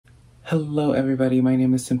Hello everybody, my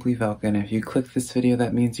name is Simply Velka, and if you click this video,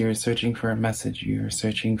 that means you're searching for a message, you're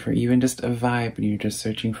searching for even just a vibe, and you're just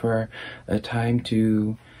searching for a time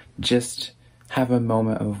to just have a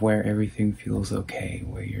moment of where everything feels okay,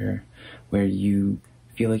 where you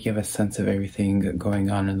feel like you have a sense of everything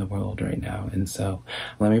going on in the world right now. And so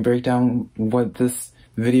let me break down what this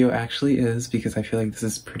video actually is, because I feel like this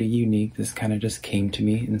is pretty unique. This kind of just came to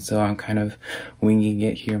me, and so I'm kind of winging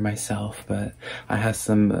it here myself. But I have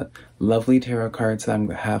some lovely tarot cards that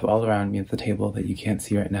I have all around me at the table that you can't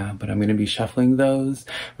see right now, but I'm going to be shuffling those.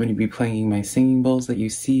 I'm going to be playing my singing bowls that you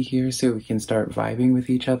see here so we can start vibing with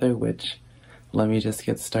each other, which, let me just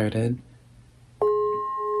get started.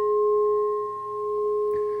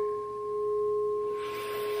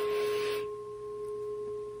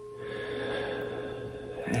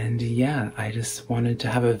 And yeah, I just wanted to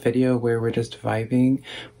have a video where we're just vibing,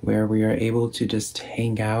 where we are able to just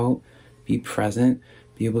hang out, be present,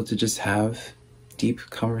 be able to just have deep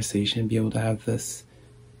conversation, be able to have this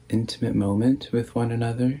intimate moment with one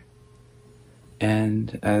another.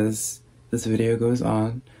 And as this video goes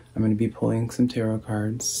on, I'm going to be pulling some tarot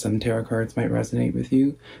cards. Some tarot cards might resonate with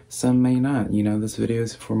you, some may not. You know, this video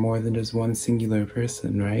is for more than just one singular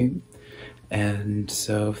person, right? And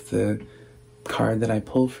so if the card that I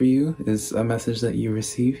pull for you is a message that you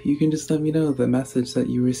receive, you can just let me know the message that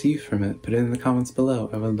you received from it. Put it in the comments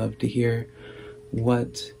below. I would love to hear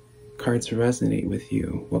what cards resonate with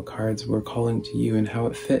you, what cards were calling to you, and how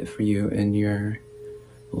it fit for you in your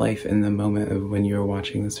life in the moment of when you're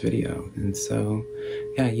watching this video. And so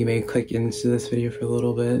yeah, you may click into this video for a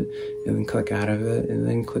little bit and then click out of it and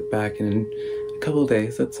then click back in a couple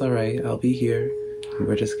days. That's all right. I'll be here.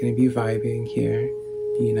 We're just gonna be vibing here,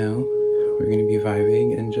 you know. We're going to be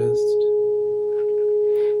vibing and just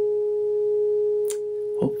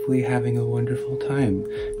hopefully having a wonderful time.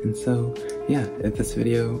 And so, yeah, if this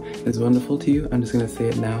video is wonderful to you, I'm just going to say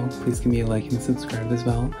it now. Please give me a like and subscribe as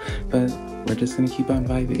well. But we're just going to keep on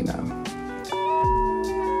vibing now.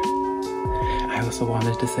 I also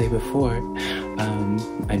wanted to say before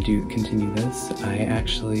I do continue this, I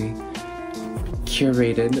actually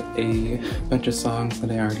curated a bunch of songs that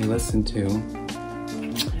I already listened to.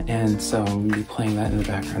 And so I'm going to be playing that in the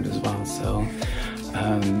background as well. So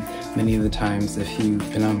many of the times, if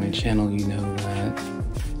you've been on my channel, you know that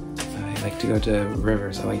I like to go to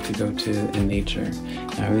rivers. I like to go to in nature.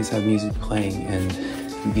 And I always have music playing, and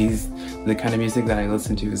the kind of music that I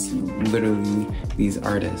listen to is literally these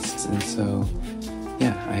artists. And so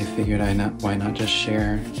yeah, I figured why not just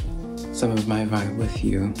share some of my vibe with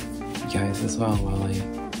you guys as well while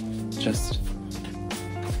I just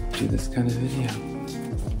do this kind of video.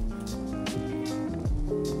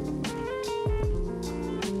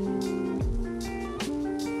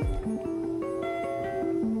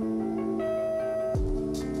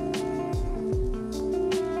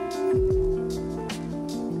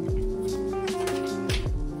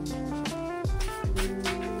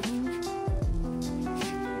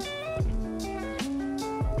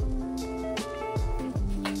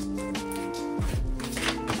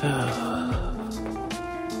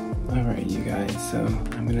 Alright, you guys, so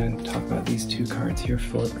I'm gonna talk about these two cards here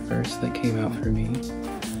first that came out for me.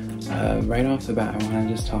 Right off the bat, I want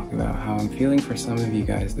to just talk about how I'm feeling for some of you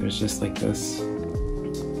guys. There's just like this,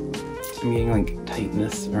 I'm getting like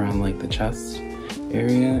tightness around like the chest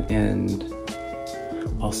area, and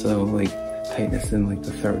also like tightness in like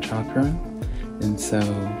the throat chakra. And so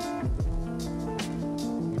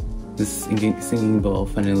this singing bowl,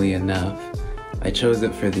 funnily enough, I chose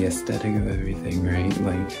it for the aesthetic of everything, right?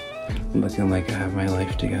 Like, looking like I have my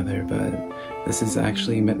life together, but this is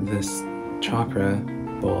actually this chakra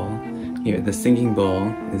bowl. Here, the singing bowl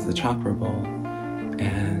is the chakra bowl,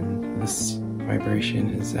 and this vibration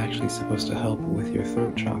is actually supposed to help with your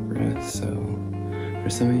throat chakra. So for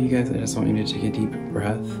some of you guys, I just want you to take a deep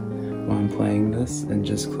breath while I'm playing this and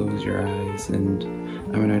just close your eyes, and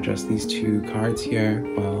I'm going to address these two cards here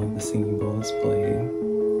while the singing bowl is playing.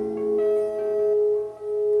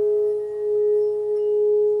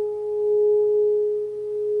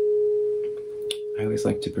 I always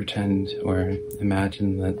like to pretend or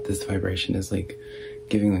imagine that this vibration is like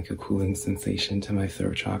giving like a cooling sensation to my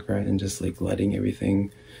throat chakra, and just like letting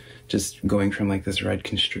everything, just going from like this red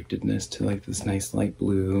constrictedness to like this nice light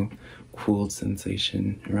blue cooled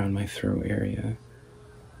sensation around my throat area.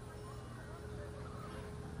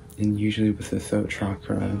 And usually with the throat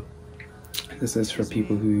chakra, this is for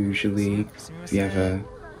people who usually,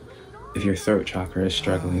 if your throat chakra is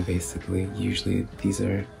struggling, basically, usually these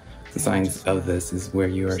are the signs of this, is where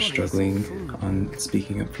you are struggling on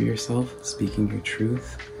speaking up for yourself, speaking your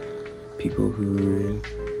truth. People who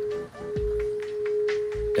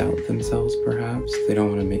doubt themselves, perhaps. They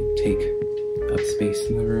don't want to take up space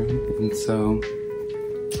in the room. And so,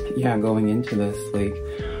 yeah, going into this, like,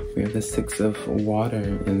 we have the Six of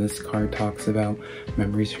Water, and this card talks about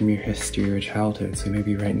memories from your history or childhood. So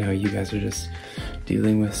maybe right now you guys are just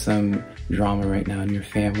dealing with some drama right now in your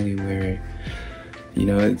family where, you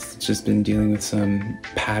know, it's just been dealing with some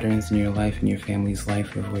patterns in your life, in your family's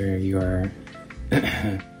life, of where you're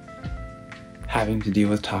having to deal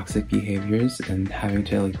with toxic behaviors and having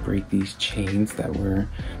to like break these chains that were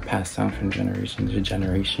passed down from generation to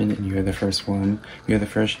generation. And you're the first one, you're the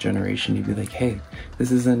first generation to be like, hey, this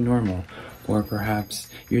isn't normal. Or perhaps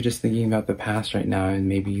you're just thinking about the past right now, and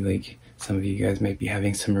maybe like some of you guys might be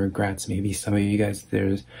having some regrets. Maybe some of you guys,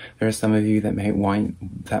 there are some of you that might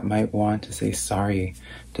want to say sorry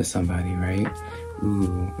to somebody, right?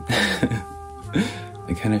 Ooh.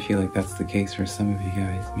 I kind of feel like that's the case for some of you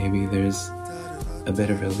guys. Maybe there's a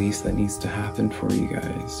bit of release that needs to happen for you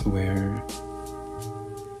guys, where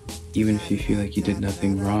even if you feel like you did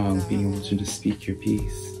nothing wrong, being able to just speak your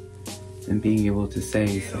piece and being able to say,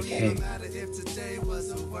 it's like, hey,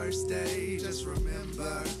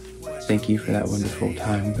 thank you for that wonderful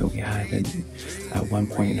time that we had at one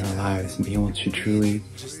point in our lives, and being able to truly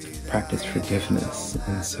practice forgiveness.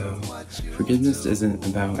 And so forgiveness isn't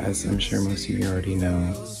about, as I'm sure most of you already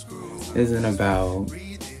know, isn't about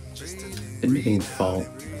admitting fault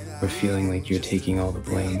or feeling like you're taking all the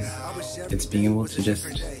blame. It's being able to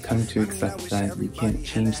just come to accept that you can't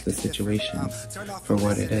change the situation for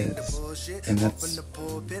what it is. And that's,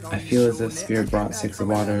 I feel as if Spirit brought Six of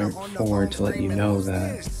Water forward to let you know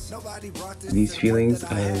that these feelings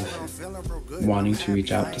of wanting to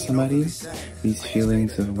reach out to somebody, these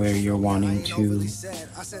feelings of where you're wanting to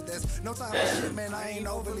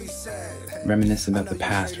reminisce about the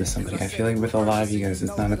past with somebody. I feel like with a lot of you guys,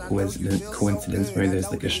 it's not a coincidence where there's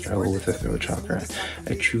like a struggle with the throat chakra.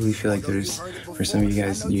 I truly feel like for some of you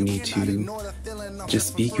guys, you need to just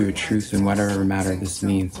speak your truth in whatever matter this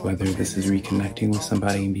means, whether this is reconnecting with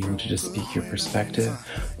somebody and being able to just speak your perspective,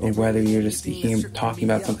 or whether you're just talking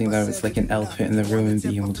about something that was like an elephant in the room and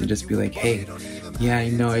being able to just be like, hey, yeah, I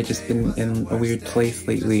know I just been in a weird place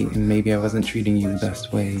lately and maybe I wasn't treating you the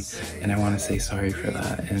best way, and I want to say sorry for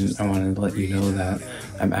that, and I want to let you know that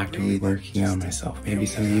I'm actively working on myself. Maybe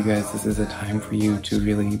some of you guys, this is a time for you to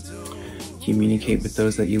really communicate with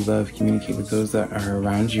those that you love, communicate with those that are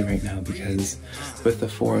around you right now, because with the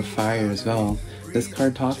Four of Fire as well, this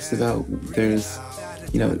card talks about there's,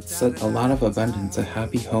 you know, it's a lot of abundance, a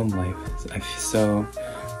happy home life. So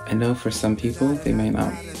I know for some people, they may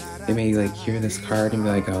like hear this card and be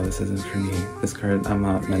like, oh, this isn't for me. This card, I'm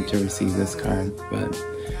not meant to receive this card. But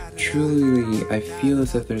truly, I feel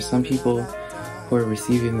as if there's some people who are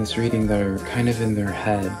receiving this reading that are kind of in their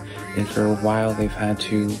head, and for a while they've had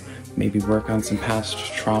to maybe work on some past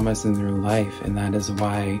traumas in their life, and that is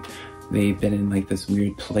why they've been in like this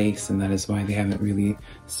weird place, and that is why they haven't really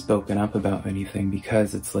spoken up about anything,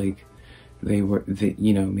 because it's like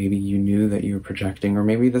you know, maybe you knew that you were projecting, or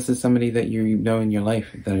maybe this is somebody that you know in your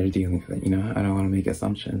life that are dealing with it, you know. I don't want to make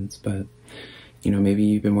assumptions, but you know, maybe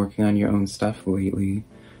you've been working on your own stuff lately,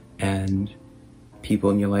 and people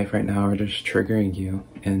in your life right now are just triggering you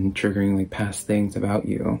and triggering like past things about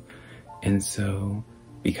you, and so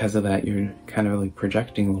because of that, you're kind of like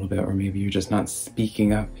projecting a little bit, or maybe you're just not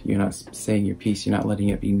speaking up, you're not saying your piece, you're not letting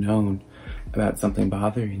it be known about something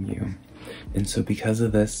bothering you. And so because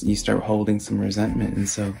of this, you start holding some resentment. And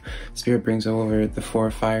so Spirit brings over the Four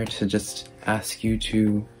of Fire to just ask you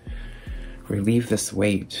to relieve this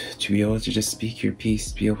weight, to be able to just speak your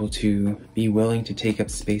piece, be able to be willing to take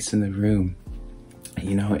up space in the room.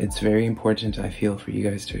 You know, it's very important, I feel, for you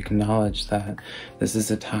guys to acknowledge that this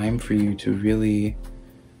is a time for you to really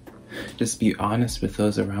just be honest with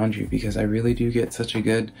those around you, because I really do get such a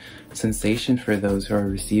good sensation for those who are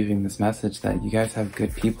receiving this message that you guys have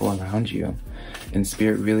good people around you, and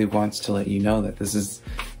Spirit really wants to let you know that this is,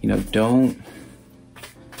 you know, don't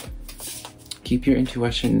keep your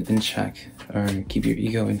intuition in check, or keep your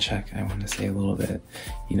ego in check, I want to say a little bit.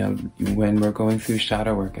 You know, when we're going through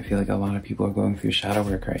shadow work, I feel like a lot of people are going through shadow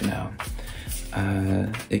work right now.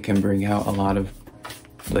 It can bring out a lot of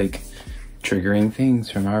like triggering things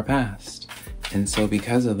from our past. And so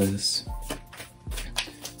because of this,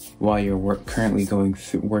 while you're currently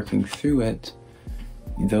working through it,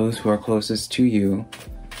 those who are closest to you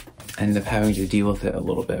end up having to deal with it a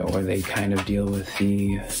little bit, or they kind of deal with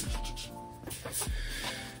the,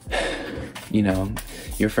 you know,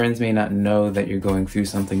 your friends may not know that you're going through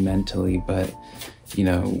something mentally, but you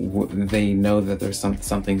know, they know that there's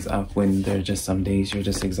something's up when there's just some days you're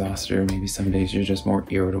just exhausted, or maybe some days you're just more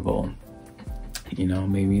irritable. You know,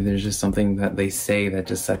 maybe there's just something that they say that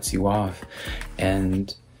just sets you off.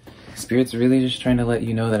 And Spirit's really just trying to let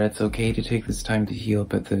you know that it's okay to take this time to heal.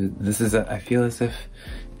 But I feel as if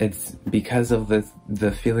it's because of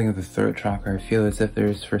the feeling of the throat chakra. I feel as if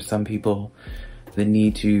there's, for some people,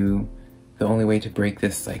 the only way to break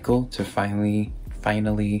this cycle, to finally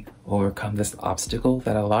overcome this obstacle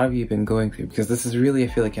that a lot of you have been going through, because this is really, I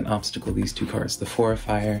feel like, an obstacle, these two cards, the Four of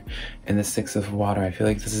Fire and the Six of Water. I feel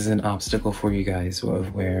like this is an obstacle for you guys,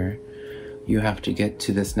 of where you have to get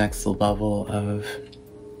to this next level of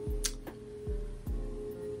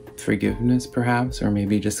forgiveness, perhaps, or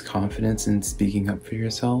maybe just confidence in speaking up for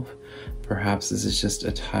yourself. Perhaps this is just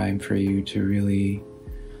a time for you to really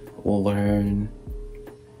learn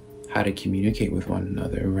how to communicate with one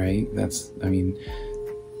another, right? That's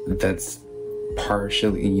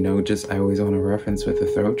partially, you know, just, I always want to reference with the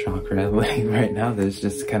throat chakra, like right now there's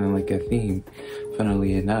just kind of like a theme,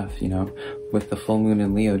 funnily enough, you know, with the full moon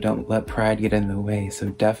in Leo, don't let pride get in the way. So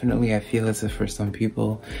definitely I feel as if for some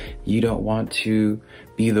people, you don't want to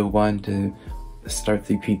be the one to start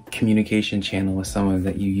the communication channel with someone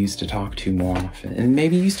that you used to talk to more often. And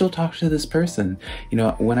maybe you still talk to this person. You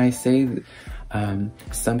know, when I say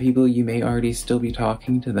some people, you may already still be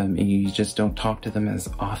talking to them and you just don't talk to them as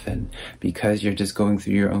often because you're just going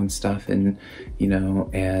through your own stuff, and, you know,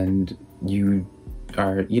 and you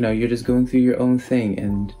are, you know, you're just going through your own thing,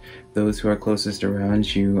 and those who are closest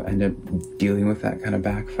around you end up dealing with that kind of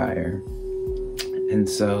backfire. And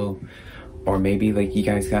so, or maybe like you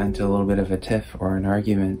guys got into a little bit of a tiff or an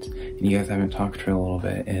argument and you guys haven't talked for a little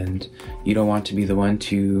bit, and you don't want to be the one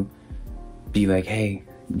to be like, hey,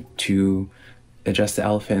 to address the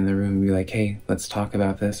elephant in the room and be like, hey, let's talk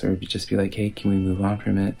about this, or just be like, hey, can we move on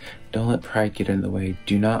from it? Don't let pride get in the way.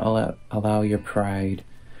 Do not allow your pride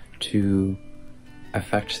to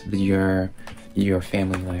affect your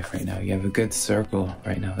family life right now. You have a good circle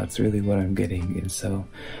right now. That's really what I'm getting. And so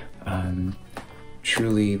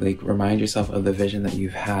truly, like, remind yourself of the vision that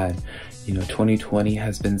you've had. You know, 2020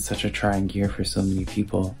 has been such a trying year for so many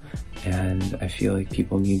people, and I feel like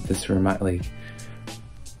people need this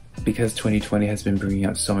because 2020 has been bringing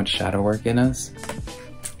out so much shadow work in us,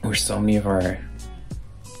 where so many of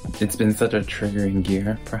it's been such a triggering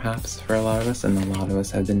year, perhaps, for a lot of us, and a lot of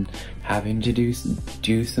us have been having to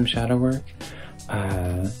do some shadow work.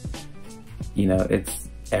 You know,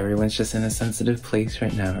 everyone's just in a sensitive place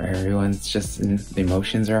right now. Everyone's just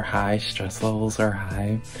emotions are high, stress levels are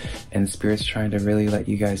high, and Spirit's trying to really let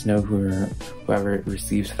you guys know, whoever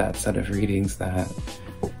receives that set of readings, that,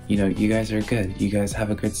 you know, you guys are good. You guys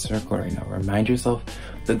have a good circle right now. Remind yourself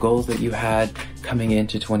the goals that you had coming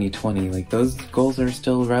into 2020. Like, those goals are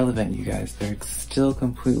still relevant, you guys. They're still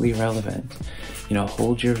completely relevant. You know,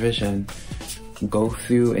 hold your vision, go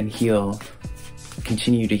through and heal,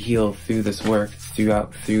 continue to heal through this work,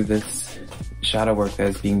 through this shadow work that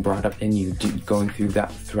is being brought up in you, going through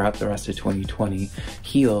that throughout the rest of 2020.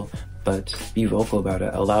 Heal, but be vocal about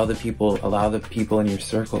it. Allow the people in your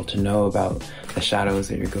circle to know about the shadows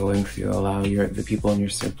that you're going through. Allow the people in your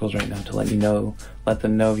circles right now to let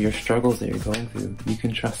them know of your struggles that you're going through. You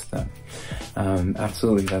can trust them.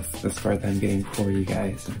 Absolutely, that's the part that I'm getting for you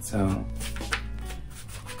guys. And so,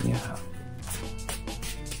 yeah.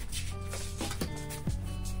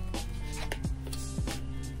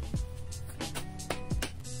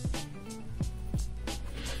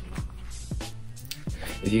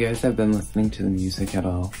 If you guys have been listening to the music at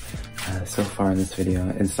all so far in this video,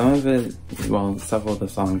 and some of it, well, several of the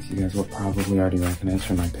songs you guys will probably already recognize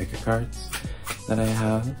from my pick a cards that I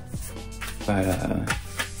have, but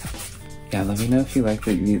yeah, let me know if you like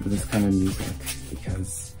this kind of music,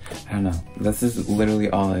 because I don't know, this is literally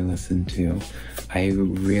all I listen to. I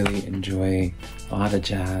really enjoy a lot of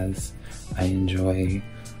jazz. I enjoy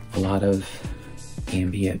a lot of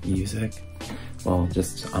ambient music. Well,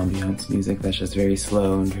 just ambiance music that's just very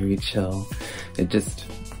slow and very chill. I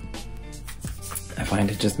find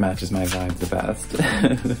it just matches my vibe the best.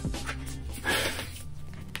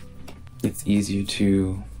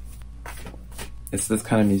 It's this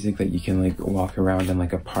kind of music that you can like walk around in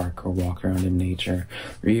like a park, or walk around in nature,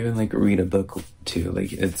 or even like read a book to.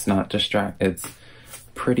 Like, it's not it's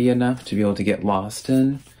pretty enough to be able to get lost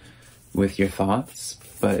in with your thoughts,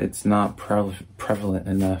 but it's not prevalent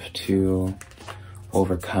enough to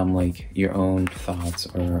overcome like your own thoughts,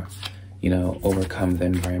 or, you know, overcome the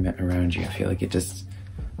environment around you. I feel like it just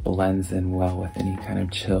blends in well with any kind of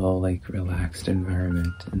chill, like relaxed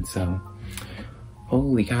environment. And so,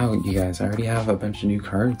 holy cow, you guys, I already have a bunch of new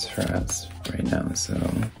cards for us right now. So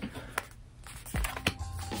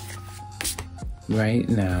right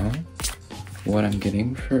now, what I'm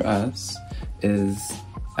getting for us is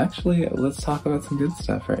actually, let's talk about some good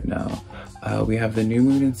stuff right now. We have the new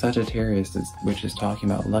moon in Sagittarius, which is talking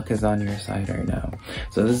about luck is on your side right now.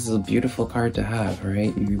 So this is a beautiful card to have,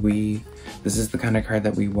 right? This is the kind of card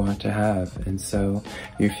that we want to have. And so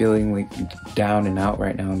you're feeling like down and out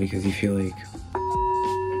right now because you feel like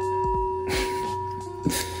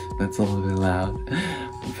that's a little bit loud.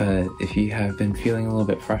 But if you have been feeling a little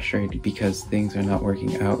bit frustrated because things are not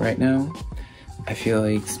working out right now, I feel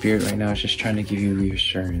like Spirit right now is just trying to give you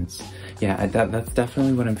reassurance. Yeah, that's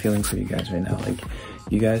definitely what I'm feeling for you guys right now. Like,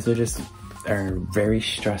 you guys are very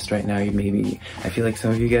stressed right now. I feel like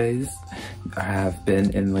some of you guys have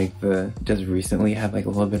been in like just recently had like a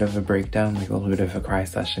little bit of a breakdown, like a little bit of a cry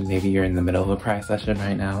session. Maybe you're in the middle of a cry session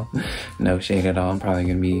right now. No shade at all. I'm probably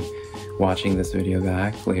gonna be watching this video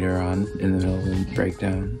back later on in the middle of a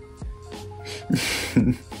breakdown.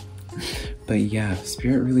 But yeah,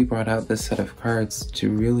 Spirit really brought out this set of cards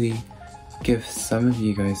to really give some of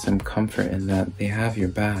you guys some comfort in that they have your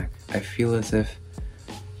back. I feel as if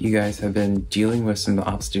you guys have been dealing with some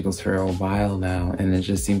obstacles for a while now, and it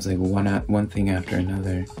just seems like one thing after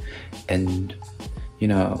another. And you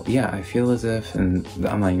know, yeah, I feel as if, and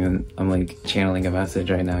I'm like channeling a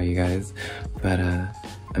message right now, you guys, but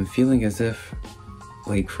I'm feeling as if,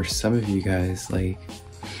 like, for some of you guys, like,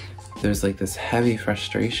 there's like this heavy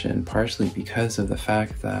frustration, partially because of the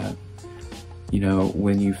fact that, you know,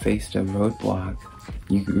 when you faced a roadblock,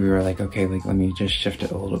 you were like, okay, like, let me just shift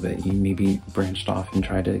it a little bit. You maybe branched off and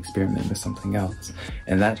tried to experiment with something else,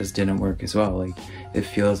 and that just didn't work as well. Like, it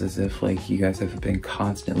feels as if like you guys have been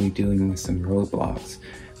constantly dealing with some roadblocks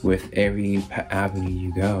with every avenue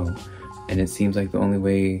you go, and it seems like the only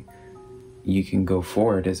way you can go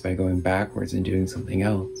forward is by going backwards and doing something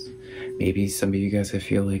else. Maybe some of you guys I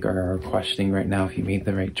feel like are questioning right now if you made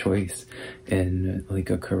the right choice in like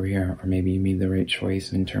a career, or maybe you made the right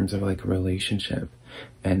choice in terms of like a relationship.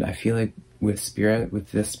 And I feel like with Spirit,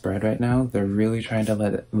 with this spread right now, they're really trying to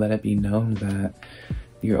let it be known that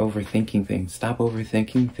you're overthinking things. Stop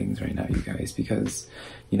overthinking things right now, you guys, because,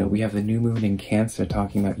 you know, we have the new moon in Cancer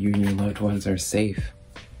talking about you and your loved ones are safe.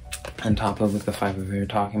 On top of with the Five of Air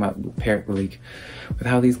talking about like with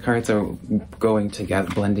how these cards are going together,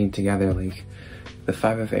 blending together. Like the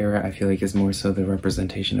Five of Air, I feel like is more so the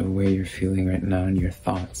representation of where you're feeling right now and your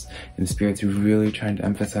thoughts. And Spirit's really trying to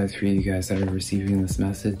emphasize for you guys that are receiving this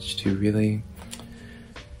message to really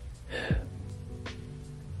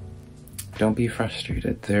don't be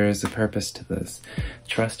frustrated. There is a purpose to this.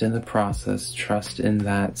 Trust in the process. Trust in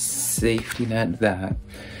that safety net that,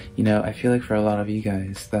 you know, I feel like for a lot of you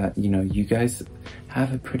guys that, you know, you guys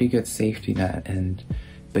have a pretty good safety net,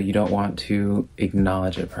 but you don't want to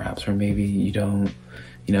acknowledge it perhaps, or maybe you don't,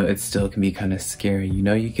 you know, it still can be kind of scary. You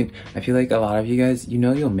know, you can, I feel like a lot of you guys, you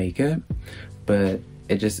know, you'll make it, but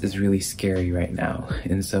it just is really scary right now.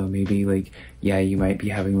 And so maybe like, yeah, you might be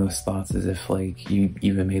having those thoughts as if like you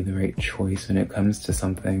even made the right choice when it comes to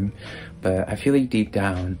something. But I feel like deep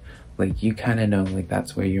down, like you kind of know like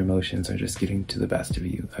that's where your emotions are just getting to the best of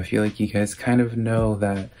you. I feel like you guys kind of know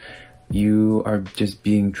that you are just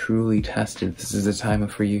being truly tested. This is a time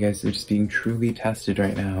for you guys to just being truly tested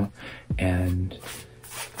right now. And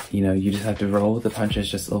you know, you just have to roll with the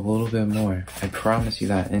punches just a little bit more. I promise you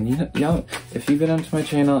that. And you know, y'all, if you've been onto my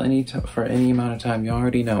channel for any amount of time, you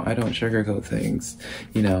already know I don't sugarcoat things.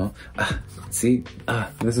 You know, see,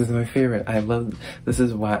 this is my favorite. I love, this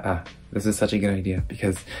is why, this is such a good idea,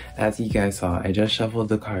 because as you guys saw, I just shuffled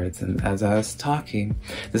the cards, and as I was talking,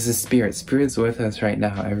 this is Spirit. Spirit's with us right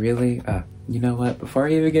now. I really, you know what, before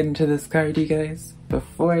I even get into this card, you guys,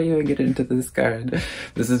 before I even get into this card,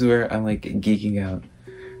 this is where I'm like geeking out.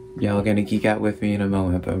 Y'all are gonna geek out with me in a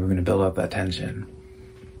moment, but we're gonna build up that tension.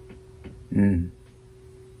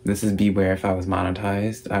 This is Beware. If I was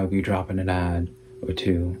monetized, I would be dropping an ad or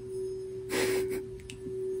two.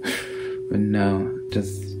 But no,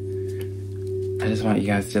 I just want you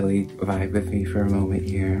guys to like vibe with me for a moment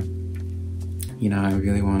here. You know, I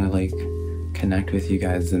really want to like connect with you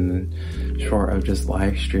guys in the short of just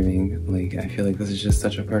live streaming. Like, I feel like this is just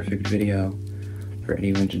such a perfect video for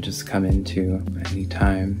anyone to just come into at any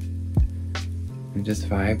time and just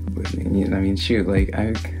vibe with me. You know, I mean, shoot, like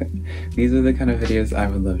these are the kind of videos I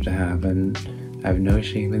would love to have, and I have no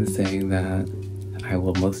shame in saying that I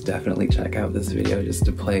will most definitely check out this video just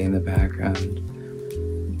to play in the background,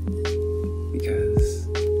 because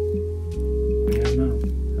I don't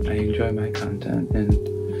know, I enjoy my content,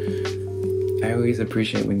 and I always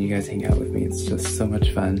appreciate when you guys hang out with me. It's just so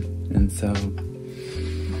much fun. And so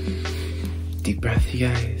deep breath, you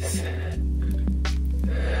guys.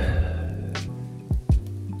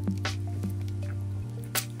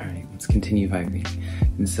 Alright, let's continue vibing.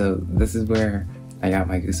 And so this is where I got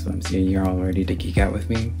my goosebumps. You're all ready to geek out with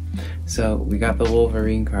me? So we got the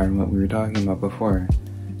Wolverine card, what we were talking about before.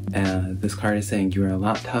 This card is saying you are a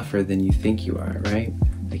lot tougher than you think you are, right?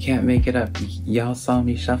 I can't make it up. Y'all saw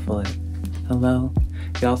me shuffle it. Hello?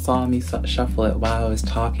 Y'all saw me shuffle it while I was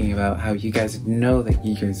talking about how you guys know that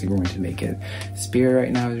you guys are going to make it. Spirit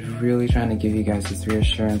right now is really trying to give you guys this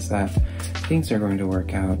reassurance that things are going to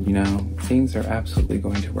work out, you know? Things are absolutely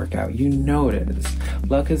going to work out. You know it is.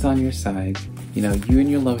 Luck is on your side. You know, you and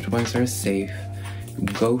your loved ones are safe.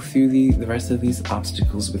 Go through the rest of these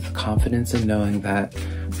obstacles with confidence and knowing that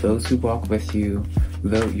those who walk with you,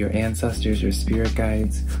 though your ancestors, your spirit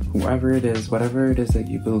guides, whoever it is, whatever it is that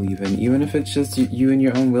you believe in, even if it's just you and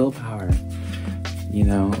your own willpower, you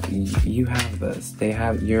know, you have this. They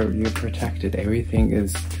have, you're protected. Everything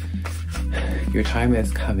is, your time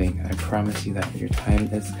is coming. I promise you that your time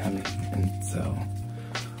is coming. And so,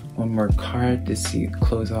 one more card to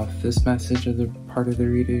close off this message of the part of the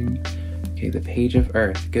reading. Okay, the Page of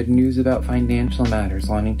Earth. Good news about financial matters,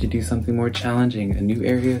 wanting to do something more challenging, a new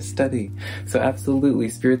area of study. So absolutely,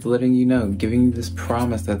 Spirit's letting you know, giving you this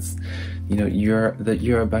promise that's, you know, that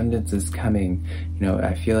your abundance is coming. You know,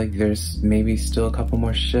 I feel like there's maybe still a couple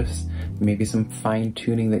more shifts, maybe some fine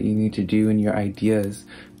tuning that you need to do in your ideas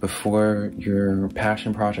before your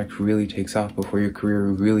passion project really takes off, before your career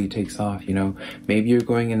really takes off, you know. Maybe you're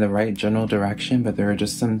going in the right general direction, but there are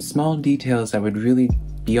just some small details that would really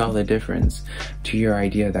be all the difference to your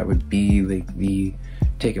idea, that would be like the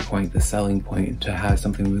ticket point, the selling point to have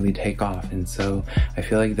something really take off. And so I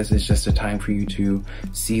feel like this is just a time for you to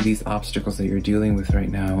see these obstacles that you're dealing with right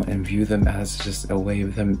now and view them as just a way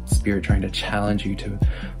of them, Spirit trying to challenge you, to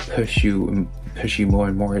push you more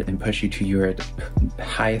and more and push you to your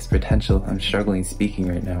highest potential. I'm struggling speaking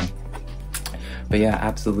right now. But yeah,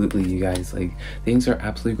 absolutely, you guys, like, things are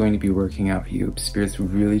absolutely going to be working out for you. Spirit's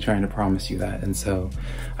really trying to promise you that. And so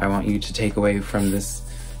I want you to take away from this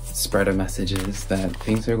spread of messages that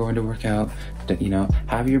things are going to work out. That, you know,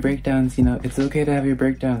 have your breakdowns, you know, it's okay to have your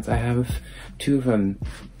breakdowns. I have 2 of them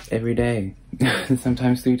every day,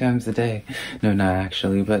 sometimes 3 times a day. No, not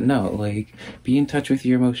actually, but no, like, be in touch with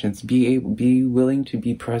your emotions. Be willing to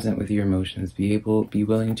be present with your emotions. Be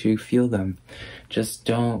willing to feel them. Just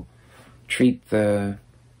don't treat the,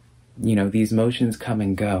 you know, these emotions come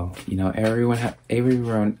and go. You know, everyone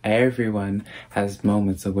has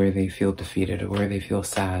moments of where they feel defeated, or where they feel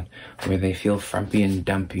sad, where they feel frumpy and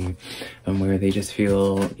dumpy, and where they just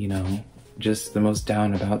feel, you know, just the most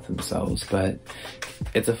down about themselves. But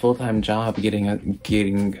it's a full-time job getting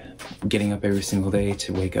up every single day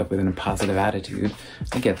to wake up with a positive attitude.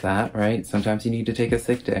 I get that, right? Sometimes you need to take a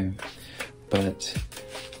sick day, but,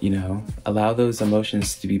 you know, allow those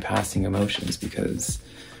emotions to be passing emotions, because,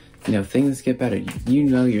 you know, things get better. You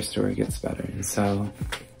know your story gets better. And so,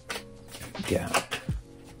 yeah.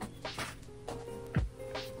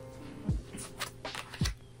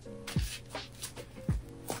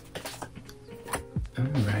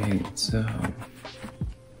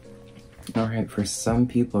 Alright, for some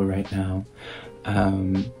people right now,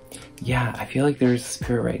 yeah, I feel like there's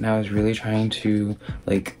Spirit right now is really trying to,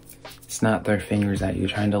 like, snap their fingers at you,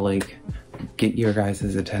 trying to, like, get your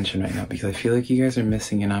guys' attention right now, because I feel like you guys are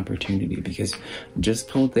missing an opportunity, because just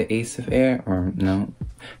pulled the Ace of Air, or no,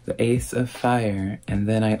 the Ace of Fire, and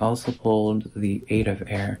then I also pulled the 8 of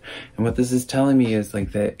Air. And what this is telling me is,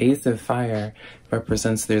 like, the Ace of Fire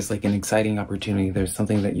represents there's, like, an exciting opportunity. There's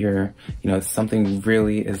something that you're, you know, something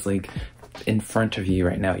really is, like, in front of you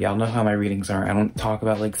right now. Y'all know how my readings are. I don't talk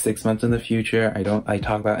about, like, 6 months in the future. I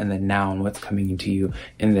talk about in the now and what's coming into you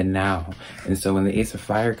in the now. And so when the Ace of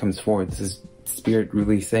Fire comes forward, this is Spirit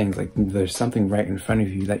really saying, like, there's something right in front of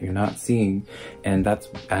you that you're not seeing. And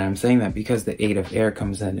I'm saying that because the 8 of Air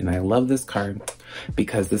comes in. And I love this card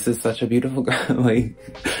because this is such a beautiful, like,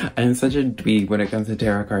 I'm such a dweeb when it comes to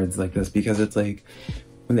tarot cards like this, because it's like,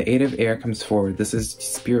 when the 8 of Air comes forward, this is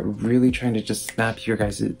Spirit really trying to just snap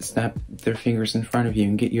their fingers in front of you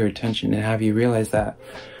and get your attention, and have you realize that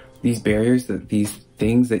these barriers, that these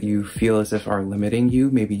things that you feel as if are limiting you,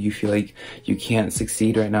 maybe you feel like you can't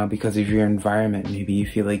succeed right now because of your environment. Maybe you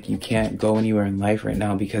feel like you can't go anywhere in life right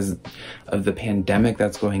now because of the pandemic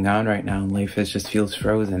that's going on right now, and life just feels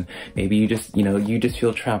frozen. Maybe you just, you know, you just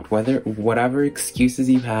feel trapped. Whatever excuses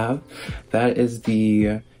you have, that is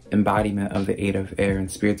the embodiment of the 8 of Air,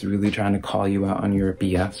 and Spirit's really trying to call you out on your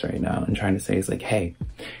BS right now, and trying to say, it's like, hey,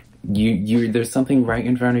 there's something right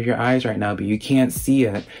in front of your eyes right now, but you can't see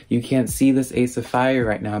it. You can't see this Ace of Fire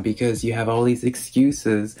right now because you have all these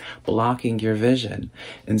excuses blocking your vision.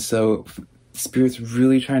 And so Spirit's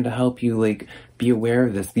really trying to help you, like, be aware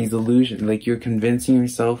of this, these illusions. Like, you're convincing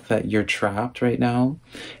yourself that you're trapped right now.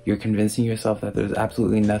 You're convincing yourself that there's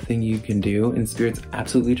absolutely nothing you can do. And Spirit's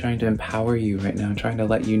absolutely trying to empower you right now, trying to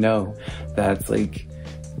let you know that's like,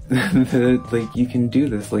 like, you can do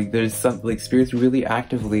this. Like, there's some, like, Spirit's really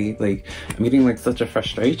actively, like, I'm getting like such a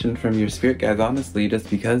frustration from your spirit guides, honestly, just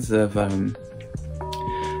because of,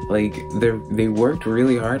 like, they worked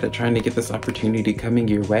really hard at trying to get this opportunity coming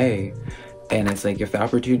your way. And it's like, if the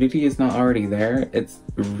opportunity is not already there, it's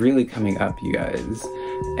really coming up, you guys.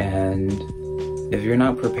 And if you're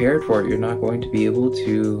not prepared for it, you're not going to be able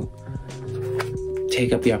to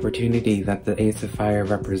take up the opportunity that the Ace of Fire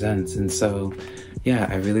represents. And so, yeah,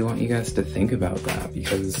 I really want you guys to think about that,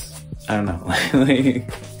 because, I don't know,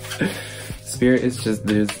 like, Spirit is just,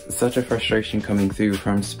 there's such a frustration coming through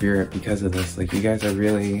from Spirit because of this. Like, you guys are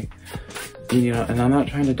really, you know, and I'm not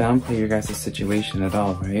trying to downplay your guys' situation at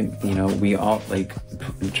all, right? You know, we all, like,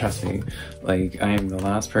 trust me, like, I am the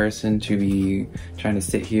last person to be trying to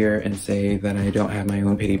sit here and say that I don't have my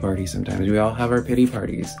own pity party sometimes. We all have our pity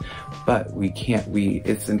parties, but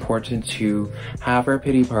it's important to have our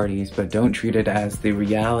pity parties, but don't treat it as the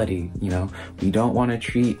reality, you know? We don't want to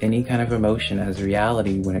treat any kind of emotion as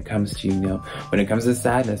reality when it comes to, you know, when it comes to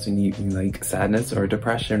sadness, when you like sadness or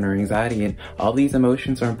depression or anxiety, and all these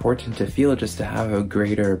emotions are important to feel, just to have a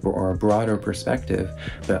greater or broader perspective,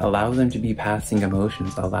 but allow them to be passing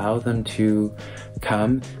emotions, allow them to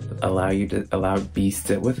come,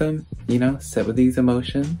 sit with them, you know, sit with these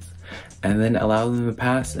emotions, and then allow them to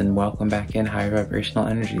pass and welcome back in higher vibrational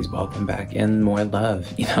energies, welcome back in more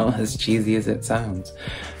love, you know, as cheesy as it sounds.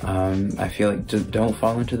 I feel like just don't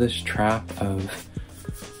fall into this trap of,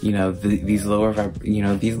 you know, these lower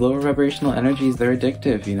vibrational energies. They're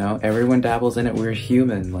addictive, you know, everyone dabbles in it. We're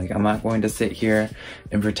human. Like, I'm not going to sit here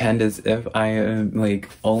and pretend as if I am, like,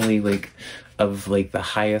 only, like, of, like, the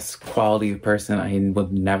highest quality of person. I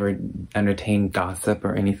would never entertain gossip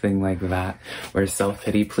or anything like that, or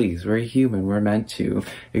self-pity. Please, we're human. We're meant to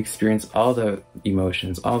experience all the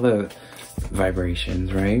emotions, all the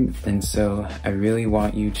vibrations, right? And so I really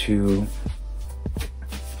want you to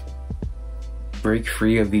break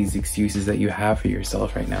free of these excuses that you have for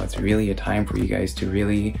yourself right now. It's really a time for you guys to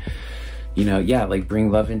really, you know, yeah, like, bring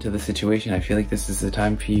love into the situation. I feel like this is a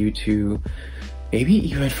time for you to maybe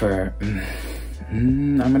even for,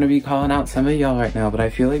 I'm gonna be calling out some of y'all right now, but I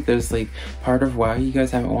feel like there's, like, part of why you guys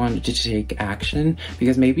haven't wanted to take action,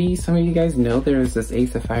 because maybe some of you guys know there's this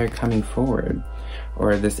Ace of Fire coming forward,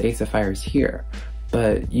 or this Ace of Fire is here,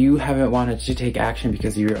 but you haven't wanted to take action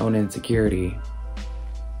because of your own insecurity.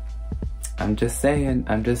 I'm just saying,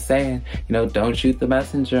 you know, don't shoot the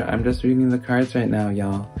messenger. I'm just reading the cards right now,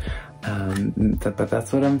 y'all. But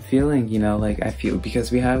that's what I'm feeling, you know, like, I feel,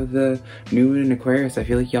 because we have the new moon in Aquarius, I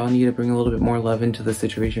feel like y'all need to bring a little bit more love into the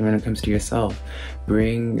situation when it comes to yourself.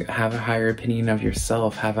 Have a higher opinion of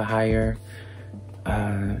yourself, have a higher,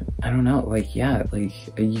 I don't know, like, yeah, like,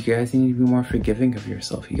 you guys need to be more forgiving of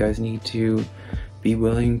yourself. You guys need to be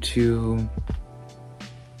willing to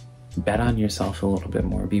bet on yourself a little bit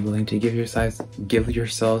more. Be willing to give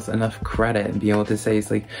yourselves enough credit and be able to say, it's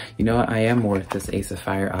like, you know what, I am worth this Ace of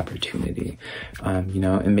Fire opportunity. You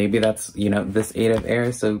know, and maybe that's, you know, this Eight of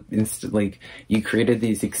Air. So like, you created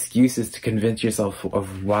these excuses to convince yourself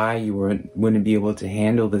of why you wouldn't be able to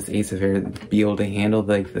handle this Ace of Air, be able to handle,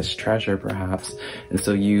 like, this treasure perhaps. And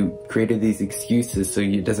so you created these excuses so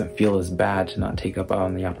it doesn't feel as bad to not take up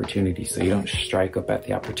on the opportunity. So you don't strike up at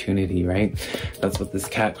the opportunity, right? That's what this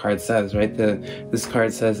cat card says, right? This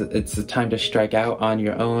card says it's the time to strike out on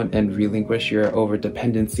your own and relinquish your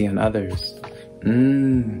over-dependency on others.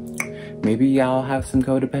 Maybe y'all have some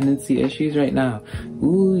codependency issues right now.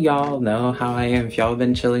 Ooh, y'all know how I am. If y'all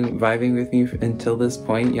been chilling, vibing with me until this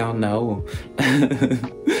point, y'all know.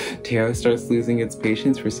 Tarot starts losing its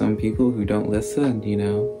patience for some people who don't listen, you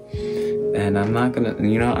know? And I'm not gonna,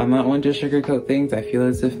 you know, I'm not one to sugarcoat things. I feel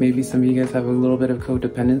as if maybe some of you guys have a little bit of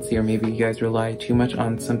codependency, or maybe you guys rely too much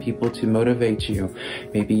on some people to motivate you.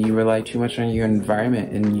 Maybe you rely too much on your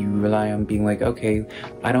environment, and you rely on being like, okay,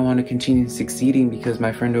 I don't want to continue succeeding because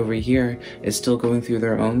my friend over here is still going through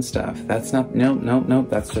their own stuff. That's not, nope,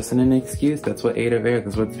 that's just an excuse. That's what Eight of Air,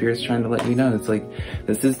 that's what Spirit's trying to let you know. It's like,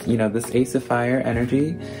 this is, you know, this Ace of Fire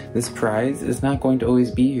energy, this prize is not going to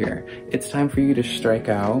always be here. It's time for you to strike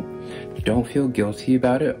out. Don't feel guilty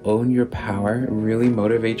about it. Own your power. Really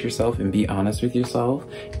motivate yourself and be honest with yourself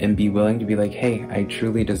and be willing to be like, hey, I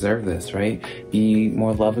truly deserve this, right? Be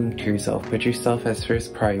more loving to yourself. Put yourself as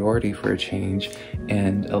first priority for a change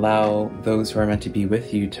and allow those who are meant to be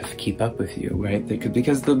with you to keep up with you, right?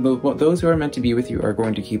 Because those who are meant to be with you are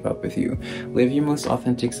going to keep up with you. Live your most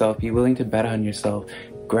authentic self. Be willing to bet on yourself.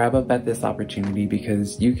 Grab up at this opportunity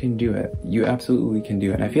because you can do it. You absolutely can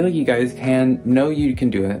do it. And I feel like you guys know you can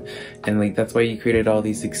do it. And like, that's why you created all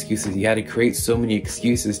these excuses. You had to create so many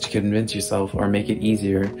excuses to convince yourself or make it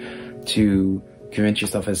easier to convince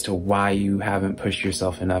yourself as to why you haven't pushed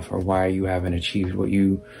yourself enough or why you haven't achieved what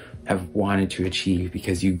you have wanted to achieve,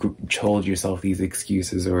 because you told yourself these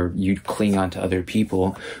excuses, or you cling on to other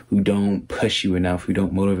people who don't push you enough, who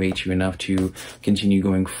don't motivate you enough to continue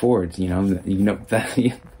going forwards. All right,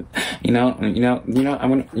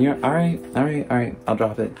 I'll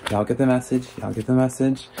drop it. Y'all get the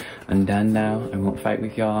message. I'm done now. I won't fight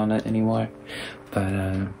with y'all on it anymore.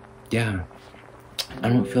 But yeah, I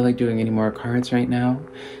don't feel like doing any more cards right now,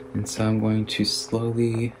 and so I'm going to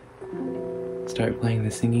slowly start playing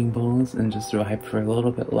the singing bowls and just vibe for a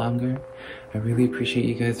little bit longer. I really appreciate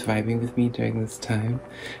you guys vibing with me during this time.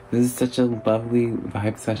 This is such a lovely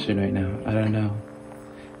vibe session right now. I don't know,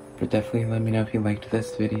 but definitely let me know if you liked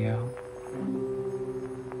this video.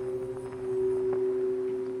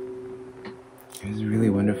 It was really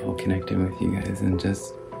wonderful connecting with you guys, and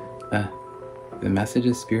just the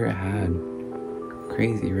messages Spirit had.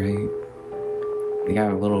 Crazy, right? They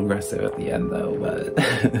got a little aggressive at the end though, but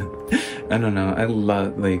I don't know. I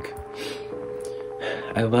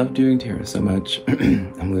love doing tarot so much.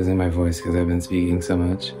 I'm losing my voice because I've been speaking so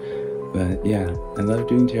much. But yeah, I love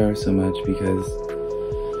doing tarot so much because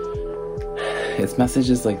it's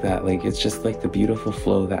messages like that. Like, it's just like the beautiful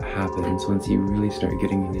flow that happens once you really start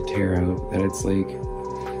getting into tarot, that it's like,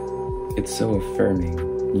 it's so affirming.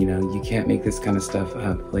 You can't make this kind of stuff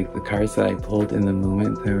up. Like, the cards that I pulled in the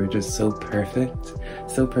moment, they were just so perfect.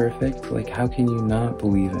 So perfect. Like, how can you not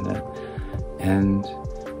believe in it? And,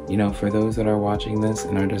 for those that are watching this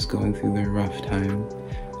and are just going through their rough time,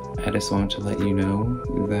 I just want to let you know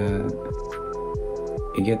that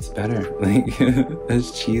it gets better. Like,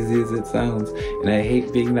 as cheesy as it sounds. And I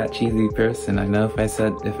hate being that cheesy person. I know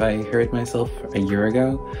if I heard myself a year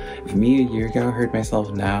ago, if me a year ago heard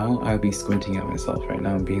myself now, I would be squinting at myself right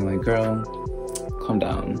now and being like, girl, calm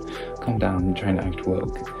down, and trying to act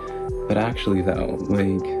woke. But actually though,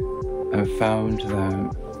 like, I've found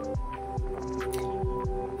that,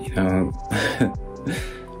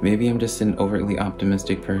 maybe I'm just an overtly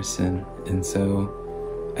optimistic person, and so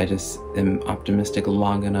I just am optimistic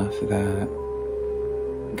long enough that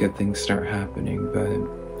good things start happening.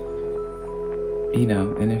 But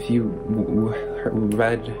and if you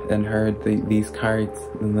read and heard these cards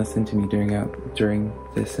and listened to me during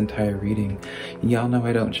this entire reading, y'all know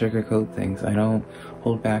I don't sugarcoat things. I don't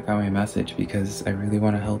hold back on my message because I really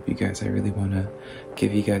want to help you guys. I really want to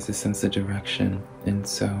give you guys a sense of direction. And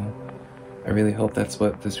so I really hope that's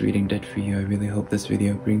what this reading did for you. I really hope this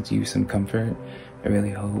video brings you some comfort. I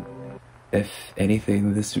really hope, if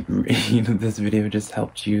anything, this video just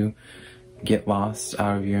helped you get lost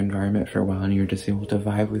out of your environment for a while and you're just able to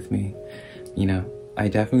vibe with me. I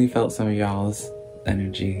definitely felt some of y'all's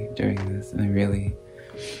energy during this, and I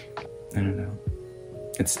don't know.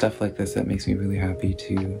 It's stuff like this that makes me really happy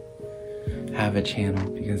to have a channel,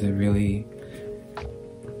 because I'm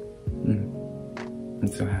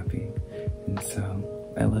so happy. And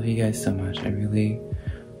so I love you guys so much. I really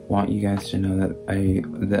want you guys to know that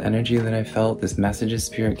the energy that I felt, this message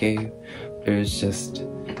Spirit gave, it was just,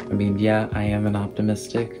 yeah, I am an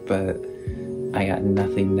optimistic, but I got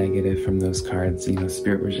nothing negative from those cards.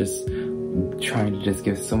 Spirit was just trying to just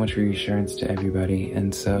give so much reassurance to everybody,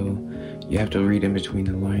 and so you have to read in between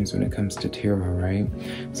the lines when it comes to tarot, right?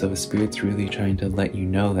 So if Spirit's really trying to let you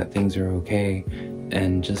know that things are okay,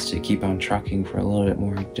 and just to keep on trucking for a little bit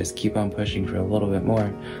more, just keep on pushing for a little bit more.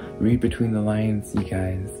 Read between the lines, you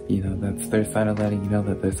guys. That's their sign of letting you know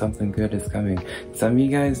that there's something good is coming. Some of you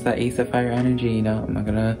guys, that Ace of Fire energy, I'm not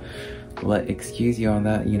gonna excuse you on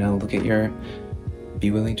that. Be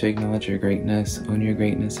willing to acknowledge your greatness, own your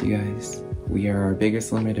greatness, you guys. We are our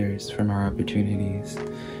biggest limiters from our opportunities.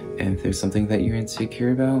 And if there's something that you're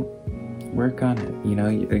insecure about, work on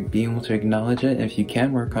it. Being able to acknowledge it. If you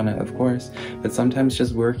can, work on it, of course. But sometimes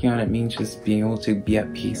just working on it means just being able to be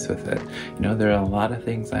at peace with it. There are a lot of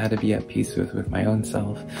things I had to be at peace with my own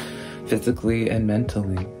self, physically and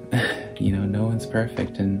mentally. No one's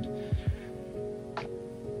perfect, and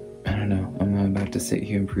I don't know. I'm not about to sit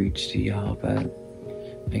here and preach to y'all, but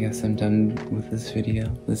I guess I'm done with this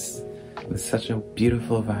video. This was such a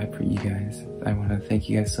beautiful vibe for you guys. I want to thank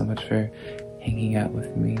you guys so much for hanging out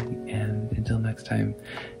with me, and until next time.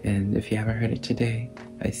 And if you haven't heard it today,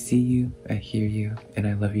 I see you, I hear you, and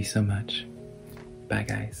I love you so much. Bye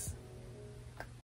guys.